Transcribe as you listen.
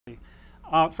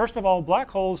First of all,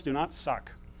 black holes do not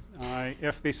suck.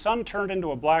 If the sun turned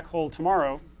into a black hole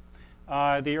tomorrow,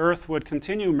 the Earth would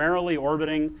continue merrily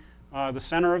orbiting the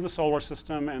center of the solar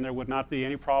system, and there would not be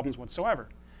any problems whatsoever.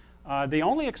 The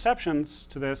only exceptions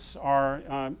to this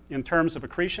are in terms of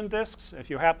accretion disks. If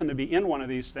you happen to be in one of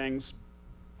these things,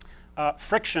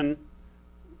 friction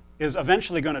is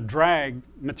eventually going to drag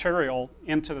material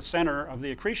into the center of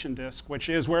the accretion disk, which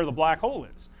is where the black hole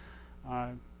is.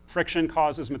 Friction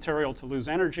causes material to lose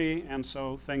energy, and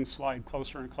so things slide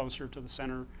closer and closer to the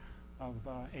center of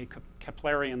a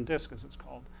Keplerian disk, as it's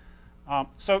called.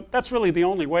 So that's really the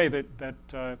only way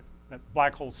that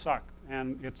black holes suck,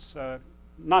 and it's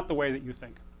not the way that you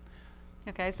think.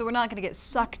 Okay, so we're not going to get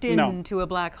sucked into a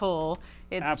black hole.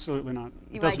 Absolutely not.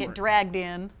 You might get dragged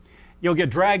in. You'll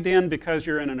get dragged in because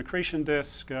you're in an accretion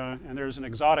disk, and there's an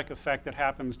exotic effect that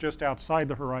happens just outside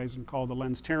the horizon called the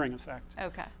lens tearing effect.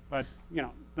 Okay. But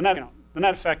the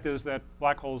net effect is that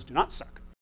black holes do not suck.